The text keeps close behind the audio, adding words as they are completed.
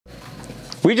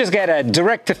We just got a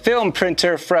direct-to-film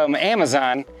printer from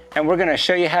Amazon, and we're gonna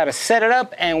show you how to set it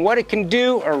up and what it can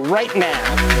do right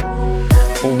now.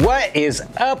 What is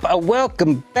up?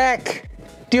 Welcome back.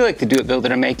 Do you like to do it, build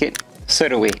it, or make it? So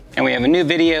do we. And we have a new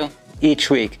video each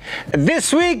week.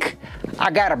 This week, I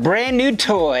got a brand new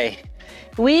toy.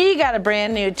 We got a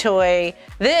brand new toy.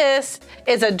 This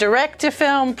is a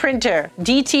direct-to-film printer,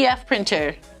 DTF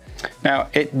printer. Now,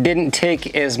 it didn't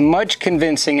take as much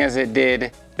convincing as it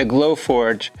did the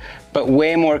Glowforge, but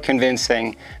way more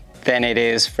convincing than it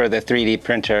is for the 3D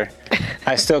printer.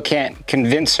 I still can't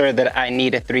convince her that I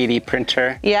need a 3D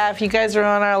printer. Yeah, if you guys were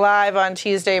on our live on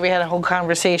Tuesday, we had a whole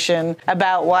conversation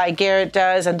about why Garrett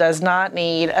does and does not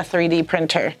need a 3D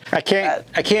printer. I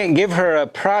can't give her a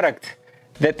product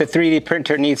that the 3D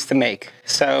printer needs to make.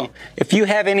 So if you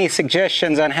have any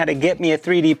suggestions on how to get me a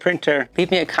 3D printer,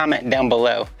 leave me a comment down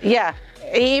below. Yeah.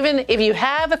 Even if you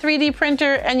have a 3D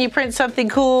printer and you print something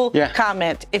cool,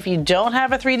 comment. If you don't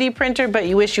have a 3D printer but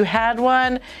you wish you had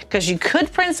one because you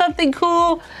could print something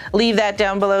cool, leave that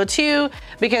down below too,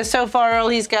 because so far all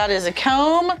he's got is a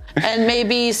comb and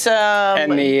maybe some...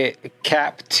 and the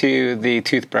cap to the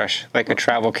toothbrush, like a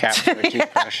travel cap for a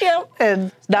toothbrush. Yep,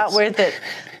 and it's not worth it.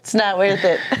 It's not worth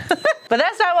it. But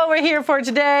that's not what we're here for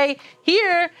today.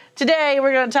 Today,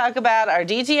 we're going to talk about our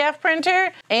DTF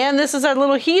printer, and this is our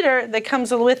little heater that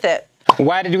comes with it.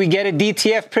 Why did we get a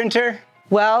DTF printer?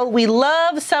 Well, we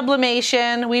love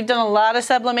sublimation. We've done a lot of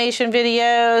sublimation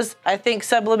videos. I think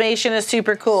sublimation is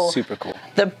super cool. Super cool.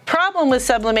 The problem with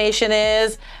sublimation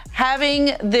is having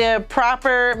the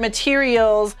proper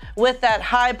materials with that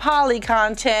high poly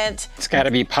content. It's got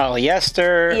to be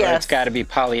polyester, or it's got to be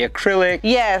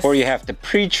polyacrylic, or you have to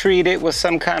pre-treat it with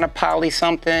some kind of poly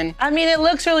something. I mean, it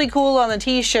looks really cool on the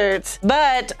t-shirts,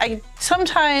 but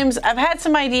sometimes I've had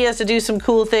some ideas to do some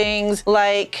cool things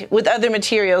like with other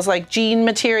materials like jean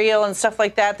material and stuff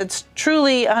like that that's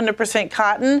truly 100%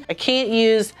 cotton. I can't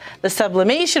use the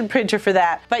sublimation printer for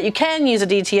that, but you can use a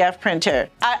DTF printer.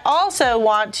 I also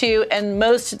want to, and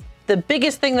the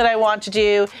biggest thing that I want to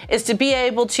do is to be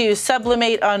able to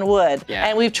sublimate on wood. Yeah.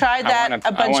 And we've tried that a bunch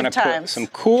of times. I want to put some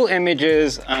cool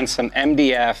images on some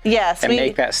MDF and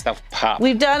make that stuff pop.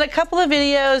 We've done a couple of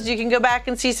videos. You can go back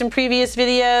and see some previous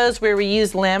videos where we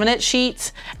used laminate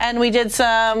sheets and we did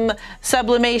some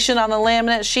sublimation on the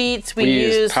laminate sheets. We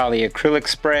used polyacrylic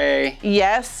spray.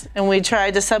 Yes, and we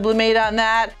tried to sublimate on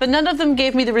that, but none of them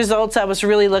gave me the results I was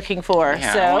really looking for.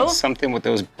 Yeah, I want something with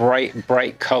those bright,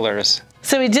 bright colors.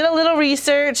 So we did a little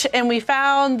research and we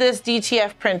found this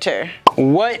DTF printer.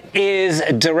 What is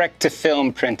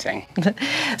direct-to-film printing?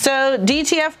 So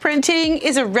DTF printing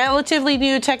is a relatively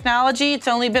new technology. It's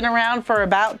only been around for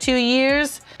about 2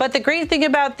 years. But the great thing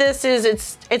about this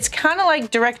is it's kind of like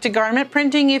direct-to-garment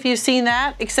printing, if you've seen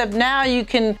that, except now you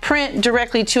can print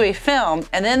directly to a film.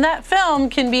 And then that film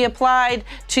can be applied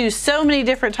to so many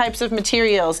different types of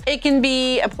materials. It can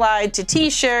be applied to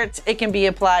t-shirts, it can be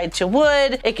applied to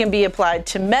wood, it can be applied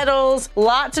to metals,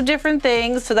 lots of different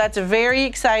things. So that's very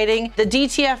exciting. The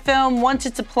DTF film, once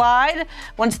it's applied,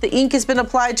 once the ink has been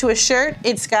applied to a shirt,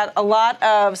 it's got a lot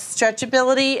of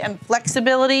stretchability and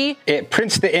flexibility. It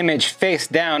prints the image face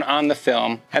down on the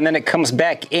film, and then it comes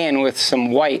back in with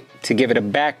some white to give it a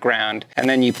background, and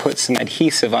then you put some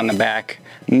adhesive on the back,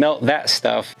 melt that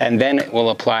stuff, and then it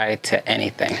will apply to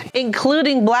anything.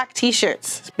 Including black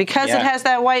t-shirts. Because it has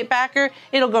that white backer,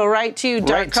 it'll go right to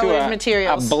dark colored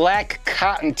materials. A black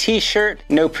cotton t-shirt,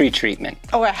 no pre-treatment.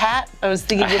 Or a hat. I was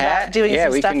thinking about doing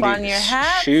some stuff on your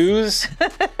hat. Shoes.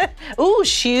 Ooh,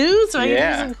 shoes? So I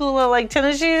can do some cool little like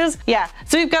tennis shoes. Yeah,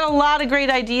 so we've got a lot of great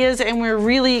ideas and we're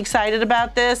really excited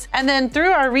about this. And then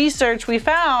through our research, we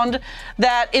found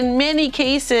that in many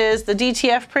cases, the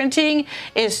DTF printing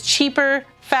is cheaper,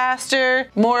 faster,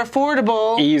 more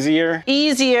affordable. Easier.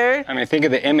 I mean, think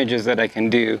of the images that I can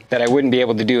do that I wouldn't be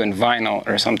able to do in vinyl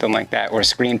or something like that, or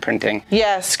screen printing.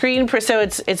 Yeah, so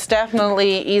it's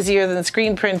definitely easier than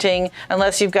screen printing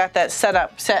unless you've got that set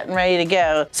and ready to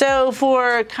go. So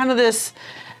for kind of this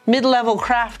mid-level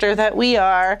crafter that we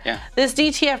are, this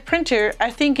DTF printer, I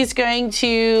think, is going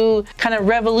to kind of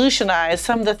revolutionize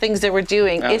some of the things that we're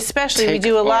doing, especially we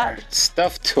do a lot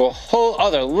stuff to a whole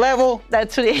other level.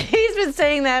 That's what he's been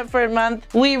saying that for a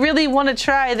month. We really want to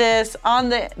try this on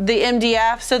the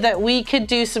MDF so that we could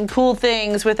do some cool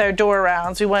things with our door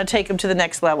rounds. We want to take them to the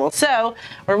next level. So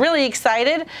we're really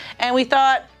excited, and we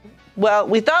thought Well,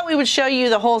 we thought we would show you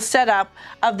the whole setup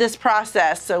of this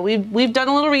process. So we've done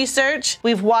a little research.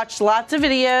 We've watched lots of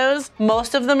videos.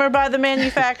 Most of them are by the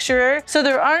manufacturer. So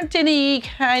there aren't any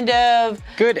kind of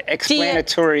good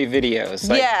explanatory videos.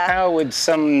 Like, how would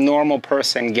some normal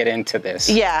person get into this?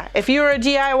 Yeah, if you were a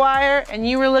DIYer and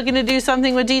you were looking to do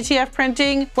something with DTF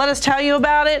printing, let us tell you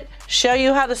about it, show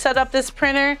you how to set up this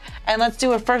printer, and let's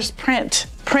do a first print.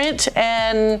 Print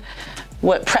and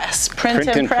what, press? Print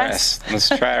and press. Let's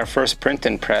try our first print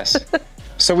and press.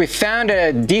 So we found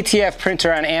a DTF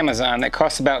printer on Amazon that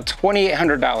costs about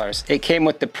 $2,800. It came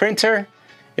with the printer.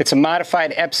 It's a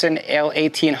modified Epson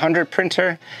L1800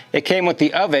 printer. It came with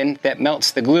the oven that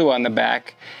melts the glue on the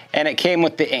back, and it came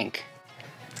with the ink.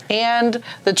 And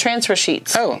the transfer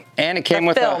sheets. Oh, and it came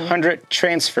with 100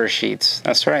 transfer sheets.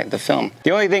 That's right, the film.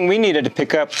 The only thing we needed to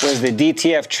pick up was the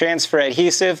DTF transfer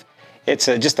adhesive. It's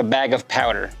just a bag of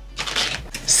powder.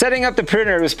 Setting up the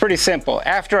printer was pretty simple.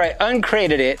 After I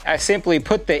uncrated it, I simply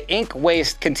put the ink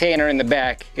waste container in the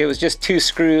back. It was just 2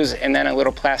 screws and then a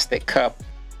little plastic cup.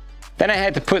 Then I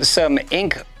had to put some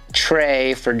ink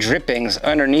tray for drippings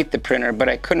underneath the printer, but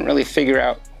I couldn't really figure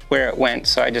out where it went,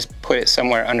 so I just put it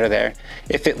somewhere under there.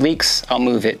 If it leaks, I'll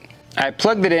move it. I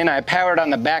plugged it in, I powered on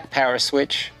the back power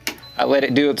switch. I let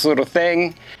it do its little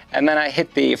thing, and then I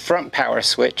hit the front power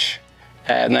switch,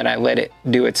 and then I let it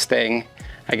do its thing.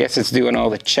 I guess it's doing all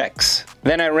the checks.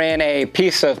 Then I ran a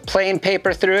piece of plain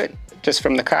paper through it, just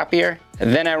from the copier.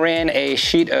 And then I ran a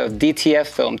sheet of DTF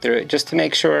film through it, just to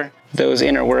make sure those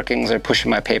inner workings are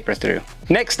pushing my paper through.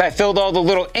 Next, I filled all the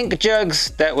little ink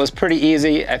jugs. That was pretty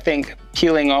easy. I think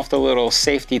peeling off the little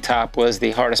safety top was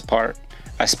the hardest part.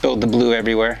 I spilled the blue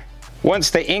everywhere. Once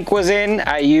the ink was in,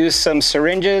 I used some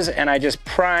syringes and I just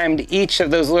primed each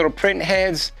of those little print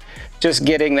heads, just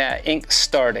getting that ink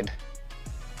started.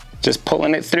 Just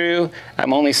pulling it through.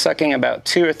 I'm only sucking about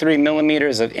 2 or 3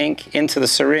 millimeters of ink into the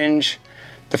syringe.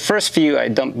 The first few I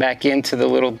dumped back into the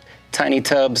little tiny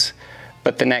tubs,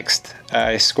 but the next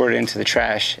I squirted into the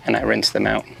trash and I rinsed them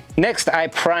out. Next, I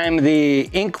primed the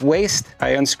ink waste. I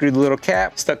unscrewed the little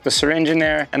cap, stuck the syringe in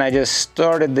there, and I just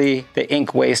started the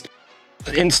ink waste.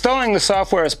 Installing the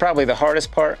software is probably the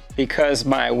hardest part because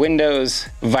my Windows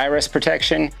virus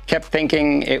protection kept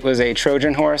thinking it was a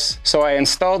Trojan horse. So I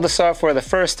installed the software the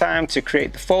first time to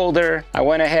create the folder. I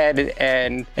went ahead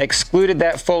and excluded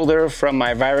that folder from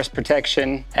my virus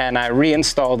protection and I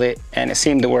reinstalled it and it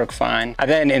seemed to work fine. I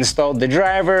then installed the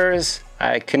drivers.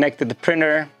 I connected the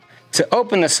printer. To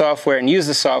open the software and use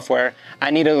the software, I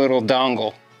needed a little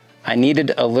dongle. I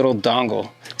needed a little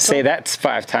dongle. Say that's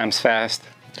 5 times fast.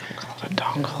 A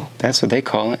dongle. That's what they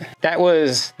call it. That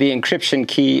was the encryption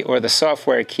key or the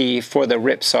software key for the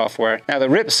RIP software. Now the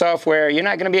RIP software, you're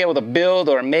not going to be able to build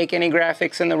or make any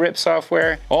graphics in the RIP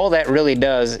software. All that really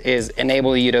does is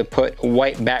enable you to put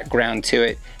white background to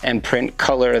it and print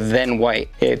color then white.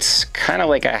 It's kind of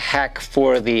like a hack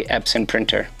for the Epson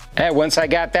printer. And once I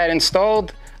got that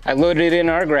installed, I loaded it in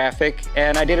our graphic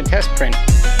and I did a test print.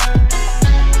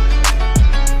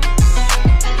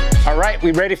 All right,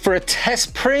 we ready for a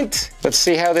test print? Let's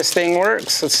see how this thing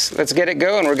works. Let's get it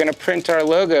going. We're gonna print our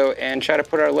logo and try to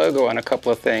put our logo on a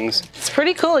couple of things. It's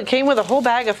pretty cool. It came with a whole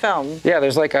bag of film. Yeah,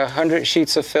 there's like 100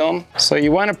 sheets of film. So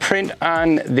you wanna print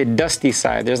on the dusty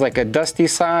side. There's like a dusty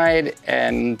side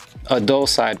and a dull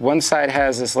side. One side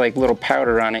has this like little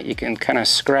powder on it. You can kind of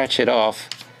scratch it off.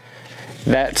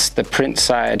 That's the print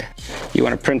side. You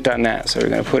want to print on that, so we're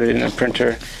going to put it in the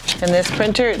printer. In this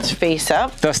printer, it's face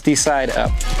up. Dusty side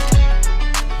up.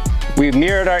 We've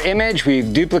mirrored our image,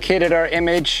 we've duplicated our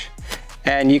image,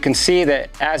 and you can see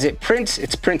that as it prints,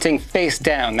 it's printing face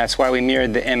down. That's why we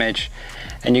mirrored the image.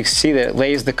 And you can see that it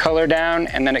lays the color down,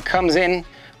 and then it comes in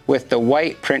with the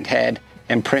white print head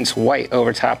and prints white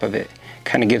over top of it.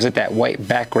 Kind of gives it that white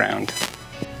background.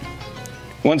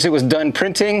 Once it was done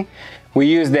printing, we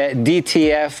used that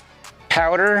DTF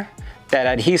powder, that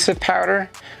adhesive powder.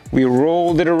 We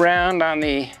rolled it around on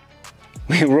the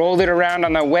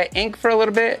wet ink for a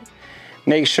little bit.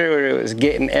 Make sure it was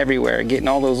getting everywhere, getting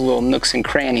all those little nooks and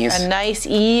crannies. A nice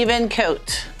even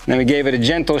coat. Then we gave it a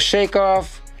gentle shake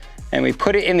off and we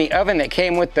put it in the oven that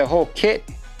came with the whole kit.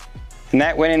 And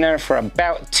that went in there for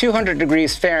about 200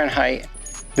 degrees Fahrenheit.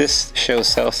 This shows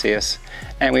Celsius.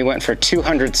 And we went for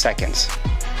 200 seconds.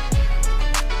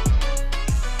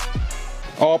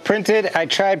 All printed. I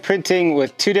tried printing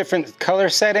with 2 different color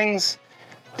settings.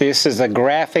 This is the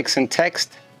graphics and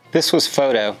text. This was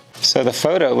photo. So the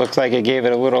photo looked like it gave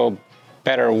it a little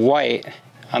better white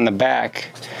on the back,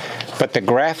 but the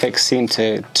graphics seemed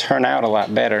to turn out a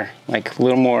lot better, like a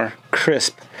little more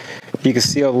crisp. You can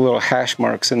see all the little hash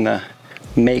marks in the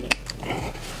make.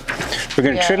 We're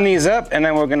gonna trim these up and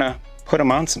then we're gonna put them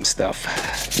on some stuff.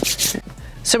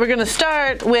 So we're gonna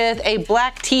start with a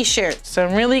black t-shirt. So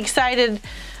I'm really excited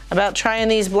about trying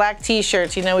these black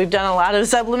t-shirts. You know, we've done a lot of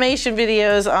sublimation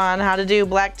videos on how to do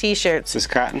black t-shirts. Is this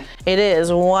cotton? It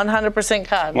is 100%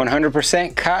 cotton.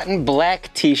 100% cotton black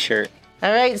t-shirt.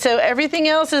 All right, so everything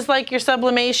else is like your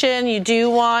sublimation. You do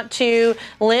want to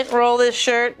lint roll this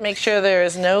shirt. Make sure there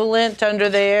is no lint under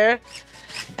there.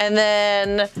 And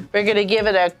then we're gonna give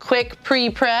it a quick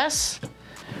pre-press.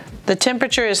 The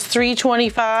temperature is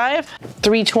 325.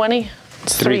 320?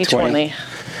 It's 320.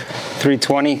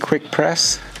 320 quick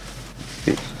press.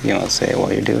 You don't say it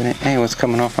while you're doing it. Hey, what's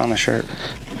coming off on the shirt?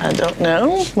 I don't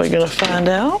know. We're gonna find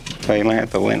out. Oh, you might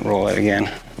have to lint roll it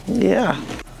again. Yeah.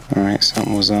 All right,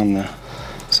 something was on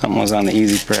the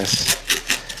easy press.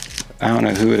 I don't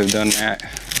know who would have done that.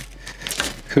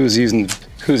 Who's using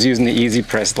the easy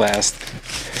press last?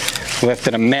 Left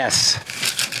it a mess.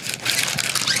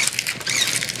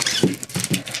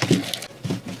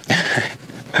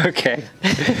 Okay.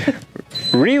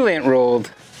 Re-lint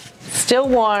rolled. Still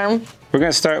warm. We're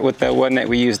gonna start with the one that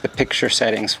we use the picture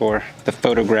settings for, the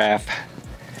photograph.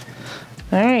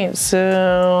 All right,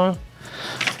 so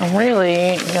I'm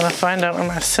really gonna find out where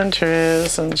my center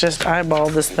is and just eyeball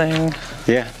this thing.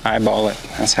 Yeah, eyeball it.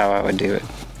 That's how I would do it.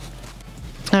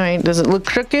 All right, does it look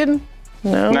crooked?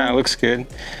 No? No, it looks good.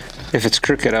 If it's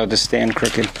crooked, I'll just stand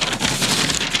crooked.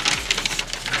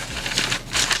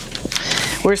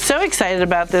 We're so excited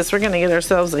about this, we're gonna get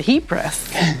ourselves a heat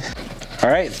press. All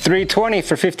right, 320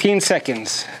 for 15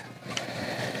 seconds.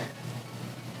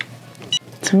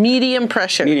 It's medium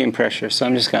pressure. Medium pressure, so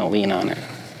I'm just gonna lean on it.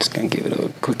 Just gonna give it a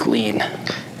quick lean.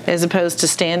 As opposed to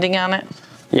standing on it?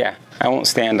 Yeah, I won't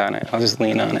stand on it. I'll just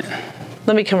lean on it.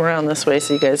 Let me come around this way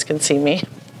so you guys can see me.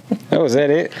 Oh, is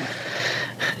that it?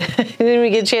 Then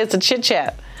we get a chance to chit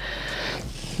chat.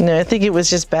 No, I think it was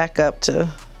just back up to,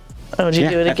 oh, did you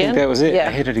do it again? I think that was it. Yeah.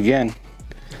 I hit it again.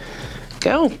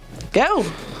 Go, go.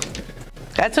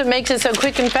 That's what makes it so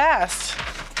quick and fast.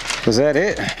 Was that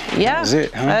it? Yeah, that was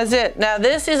it, huh? That's it. Now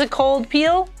this is a cold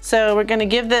peel, so we're gonna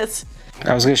give this.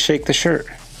 I was gonna shake the shirt.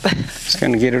 Just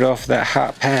gonna get it off that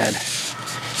hot pad.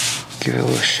 Give it a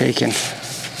little shaking.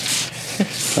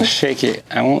 I'll shake it.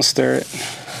 I won't stir it.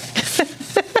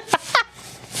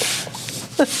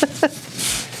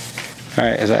 All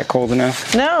right, is that cold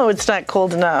enough? No, it's not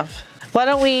cold enough. Why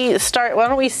don't we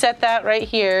set that right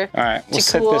here? All right, we'll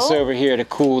set this over here to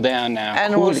cool down now.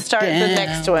 And we'll start the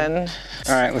next one.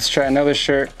 All right, let's try another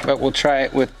shirt, but we'll try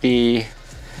it with the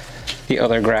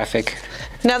other graphic.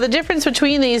 Now the difference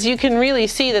between these, you can really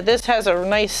see that this has a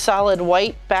nice solid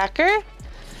white backer,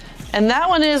 and that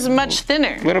one is much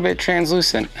thinner. A little bit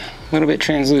translucent, a little bit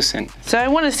translucent. So I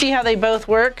want to see how they both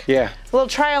work. Yeah. A little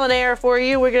trial and error for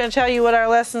you. We're going to tell you what our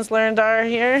lessons learned are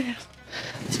here.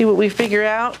 See what we figure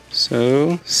out.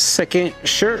 So, second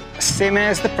shirt, same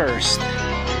as the first.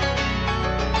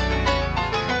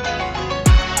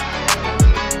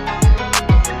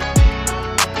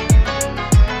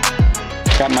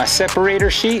 Got my separator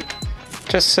sheet,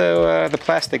 just so the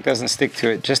plastic doesn't stick to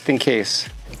it, just in case.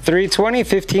 320,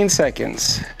 15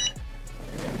 seconds.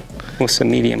 With some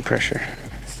medium pressure.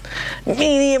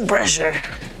 Medium pressure.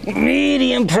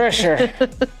 Medium pressure.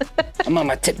 I'm on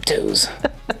my tiptoes.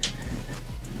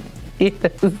 Yes.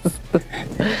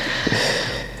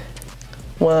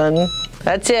 One.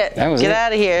 That's it. That was Get it.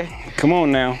 out of here. Come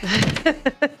on now.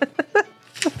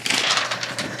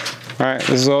 All right,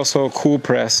 this is also a cool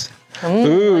press.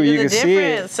 Ooh, you can see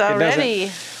it. Already.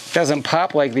 It doesn't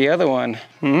pop like the other one.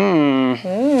 All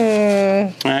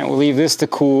right, we'll leave this to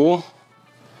cool.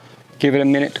 Give it a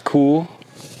minute to cool.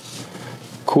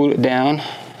 Cool it down.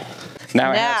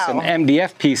 Now I have some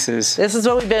MDF pieces. This is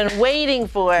what we've been waiting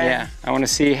for. Yeah, I want to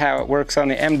see how it works on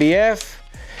the MDF.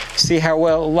 See how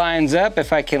well it lines up.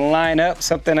 If I can line up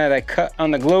something that I cut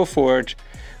on the Glowforge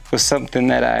with something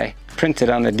that I printed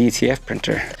on the DTF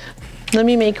printer. Let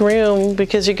me make room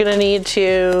because you're gonna need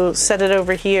to set it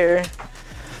over here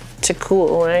to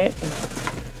cool, right?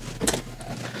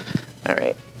 All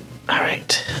right, all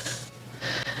right.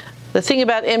 The thing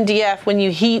about MDF, when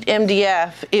you heat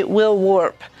MDF, it will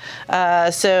warp.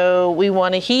 So we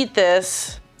want to heat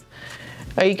this.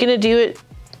 Are you gonna do it?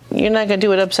 You're not gonna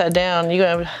do it upside down. You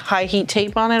gonna have high heat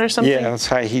tape on it or something? Yeah, let's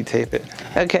high heat tape it.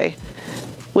 Okay.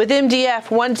 With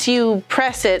MDF, once you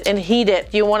press it and heat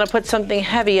it, you want to put something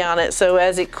heavy on it so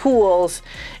as it cools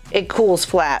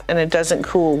flat and it doesn't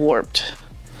cool warped.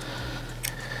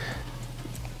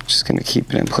 Just gonna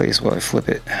keep it in place while I flip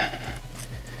it.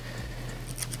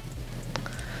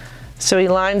 So he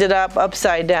lined it up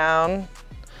upside down,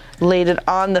 laid it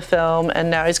on the film,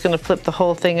 and now he's gonna flip the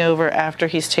whole thing over after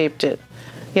he's taped it.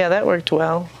 Yeah, that worked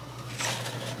well.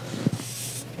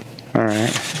 All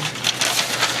right.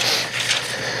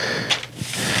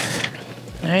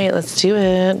 All right, let's do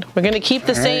it. We're gonna keep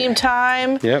the same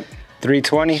time. Yep,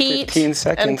 320, heat 15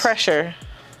 seconds. and pressure.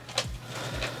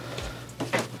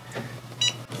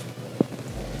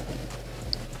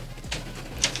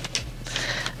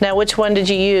 Now, which one did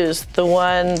you use?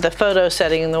 The photo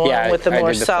setting, the one with the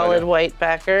more solid white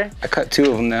backer? I cut 2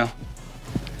 of them now.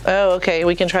 Oh, okay,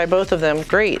 we can try both of them.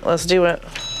 Great, let's do it.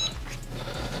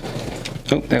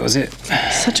 Oh, that was it.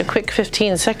 Such a quick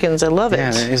 15 seconds, I love it.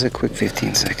 Yeah, that is a quick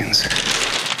 15 seconds.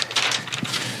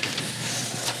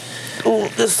 Oh,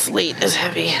 this slate is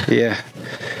heavy. Yeah.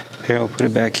 Here, I'll put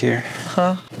it back here.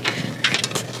 Huh?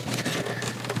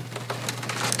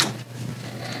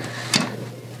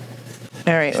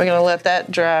 All right, we're gonna let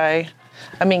that dry.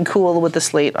 I mean, cool with the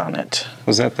slate on it.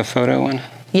 Was that the photo one?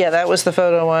 Yeah, that was the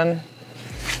photo one.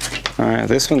 All right,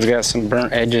 this one's got some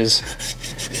burnt edges.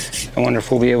 I wonder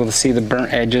if we'll be able to see the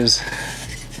burnt edges.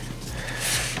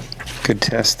 Good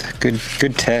test, good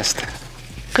test.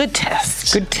 Good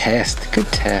test. Good test, good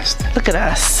test. Look at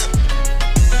us.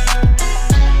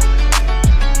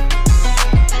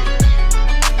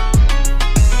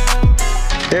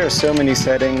 There are so many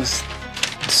settings,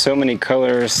 so many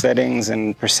color settings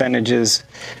and percentages.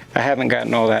 I haven't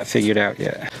gotten all that figured out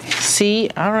yet. See,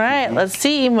 all right, let's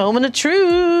see, moment of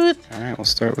truth. All right, we'll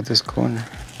start with this corner.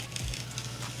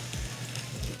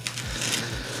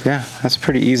 Yeah, that's a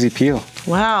pretty easy peel.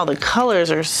 Wow, the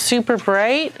colors are super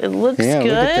bright. It looks good.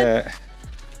 Yeah, look at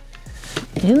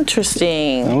that.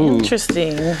 Interesting, Ooh.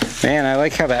 interesting. Man, I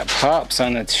like how that pops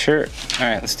on that shirt. All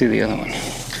right, let's do the other one.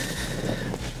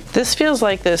 This feels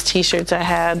like those t-shirts I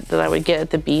had that I would get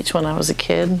at the beach when I was a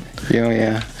kid. Oh,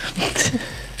 yeah.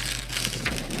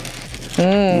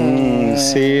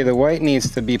 See, the white needs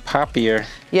to be poppier.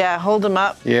 Yeah, hold them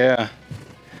up. Yeah.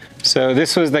 So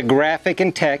this was the graphic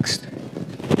and text.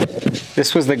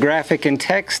 This was the graphic and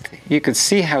text. You could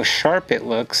see how sharp it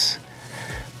looks,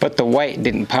 but the white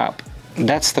didn't pop.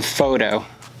 That's the photo.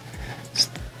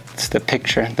 It's the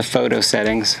picture, the photo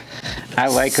settings. I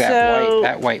like that white.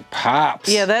 That white pops.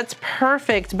 Yeah, that's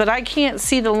perfect, but I can't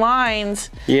see the lines.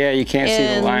 Yeah, you can't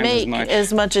see the lines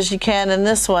as much as you can in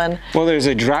this one. Well, there's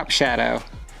a drop shadow,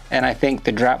 and I think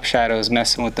the drop shadow is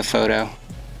messing with the photo.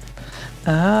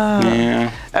 Oh.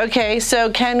 Yeah. Okay,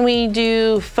 so can we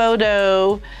do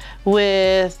photo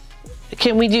with,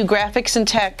 can we do graphics and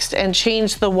text and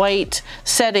change the white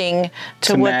setting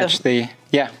to what match the,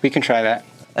 yeah, we can try that.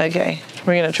 Okay,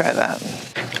 we're gonna try that.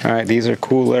 All right, these are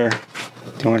cooler.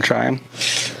 Do you wanna try them?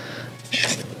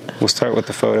 We'll start with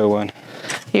the photo one.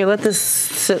 Here, let this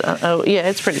sit on, oh yeah,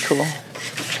 it's pretty cool.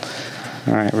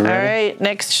 All right, we're ready? All right,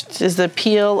 next is the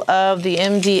peel of the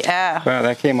MDF. Wow,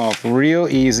 that came off real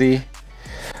easy.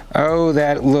 Oh,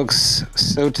 that looks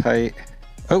so tight.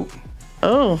 Oh.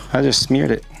 Oh. I just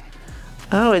smeared it.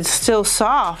 Oh, it's still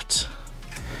soft.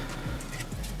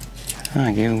 Oh,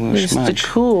 I gave it a little smudge.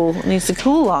 It needs to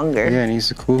cool longer. Yeah, it needs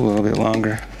to cool a little bit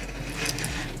longer.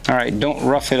 All right, don't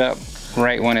rough it up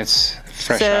right when it's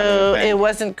fresh out of the thing. So it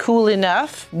wasn't cool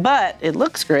enough, but it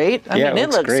looks great. I mean, it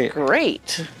looks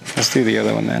great. Let's do the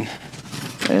other one then.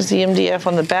 There's the MDF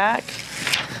on the back.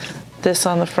 This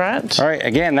on the front. All right,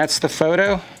 again, that's the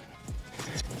photo.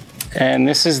 And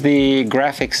this is the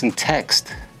graphics and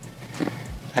text.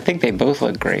 I think they both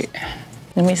look great.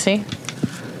 Let me see.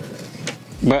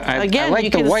 But I like the white.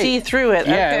 You can see through it.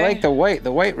 Yeah, okay. I like the white.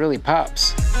 The white really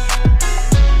pops.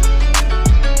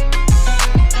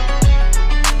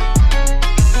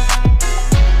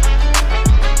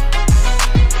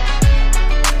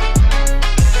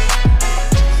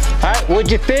 All right, what'd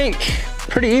you think?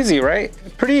 Pretty easy, right?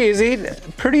 Pretty easy,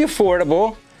 pretty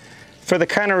affordable for the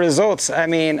kind of results. I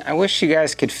mean, I wish you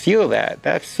guys could feel that.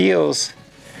 That feels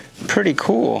pretty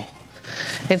cool.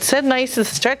 It said nice and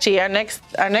stretchy. Our next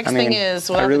thing is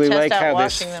we'll I really have to test like out how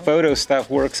this photo stuff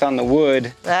works on the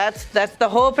wood. That's the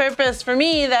whole purpose for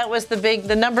me. That was the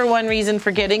 #1 reason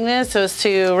for getting this, was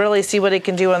to really see what it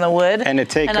can do on the wood. And to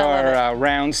take our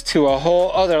rounds to a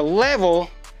whole other level.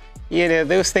 You know,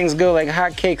 those things go like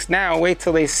hotcakes now. Wait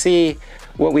till they see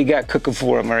what we got cooking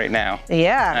for them right now.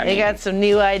 Yeah, we got some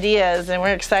new ideas and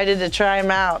we're excited to try them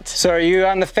out. So are you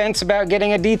on the fence about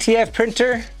getting a DTF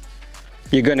printer?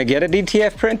 You're gonna get a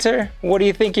DTF printer? What do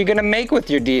you think you're gonna make with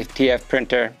your DTF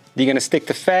printer? You're gonna stick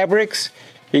to fabrics?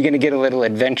 You're gonna get a little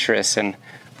adventurous and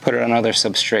put it on other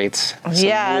substrates?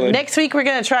 Yeah, next week we're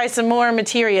gonna try some more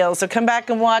materials. So come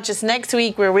back and watch us next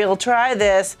week where we'll try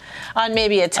this on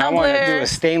maybe a tumbler. I wanna do a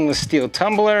stainless steel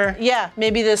tumbler. Yeah,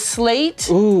 maybe the slate.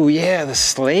 Ooh, yeah, the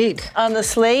slate. On the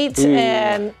slate. Ooh.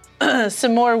 And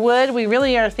some more wood. We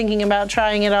really are thinking about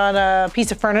trying it on a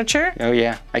piece of furniture. Oh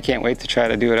yeah, I can't wait to try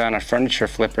to do it on a furniture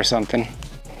flip or something.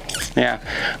 Yeah,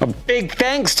 a big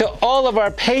thanks to all of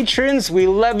our patrons. We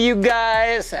love you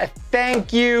guys.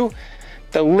 Thank you.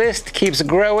 The list keeps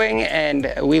growing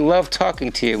and we love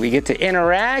talking to you. We get to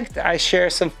interact. I share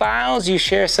some files, you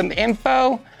share some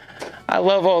info. I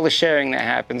love all the sharing that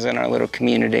happens in our little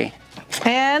community.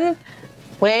 And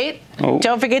wait,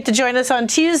 don't forget to join us on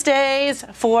Tuesdays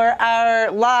for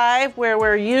our live, where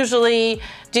we're usually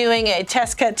doing a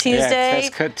Test Cut Tuesday. Yeah,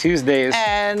 Test Cut Tuesdays.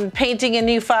 And painting a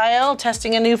new file,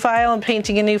 testing a new file, and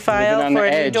painting a new file for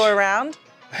a new door round.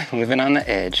 Living on the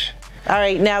edge. All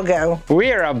right, now go.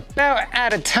 We are about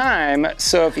out of time,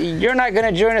 so if you're not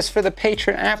gonna join us for the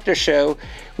Patron After Show,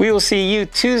 we will see you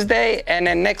Tuesday and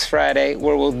then next Friday,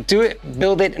 where we'll do it,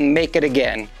 build it, and make it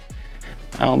again.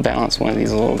 I'll balance one of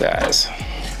these little guys.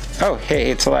 Oh, hey,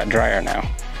 it's a lot drier now.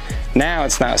 Now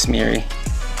it's not smeary.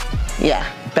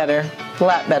 Yeah, better, a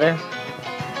lot better.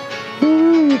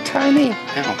 Ooh, tiny.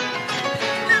 Ow.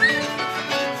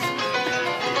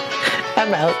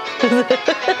 I'm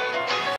out.